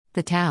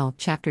The Tao,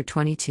 Chapter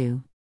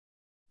 22.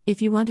 If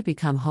you want to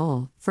become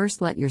whole, first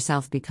let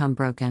yourself become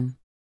broken.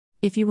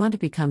 If you want to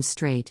become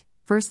straight,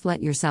 first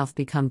let yourself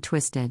become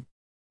twisted.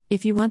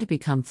 If you want to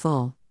become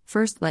full,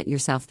 first let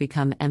yourself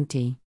become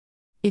empty.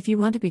 If you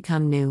want to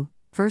become new,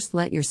 first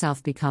let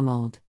yourself become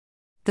old.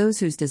 Those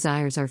whose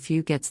desires are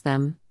few gets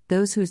them,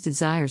 those whose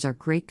desires are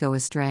great go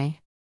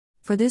astray.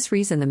 For this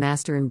reason the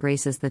Master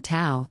embraces the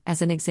Tao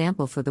as an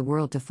example for the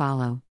world to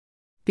follow.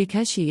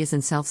 Because she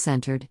isn't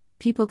self-centered,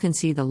 people can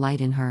see the light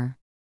in her.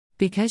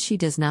 Because she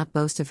does not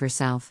boast of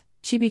herself,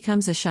 she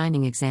becomes a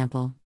shining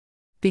example.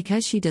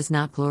 Because she does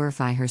not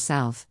glorify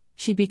herself,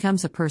 she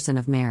becomes a person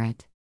of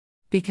merit.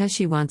 Because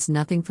she wants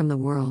nothing from the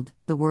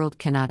world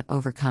cannot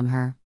overcome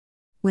her.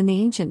 When the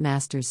ancient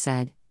masters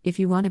said, "If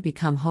you want to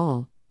become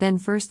whole, then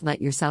first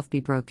let yourself be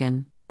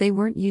broken," they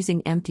weren't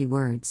using empty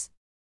words.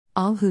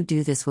 All who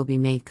do this will be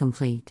made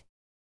complete.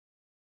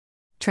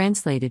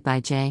 Translated by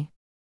J.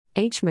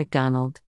 H. MacDonald.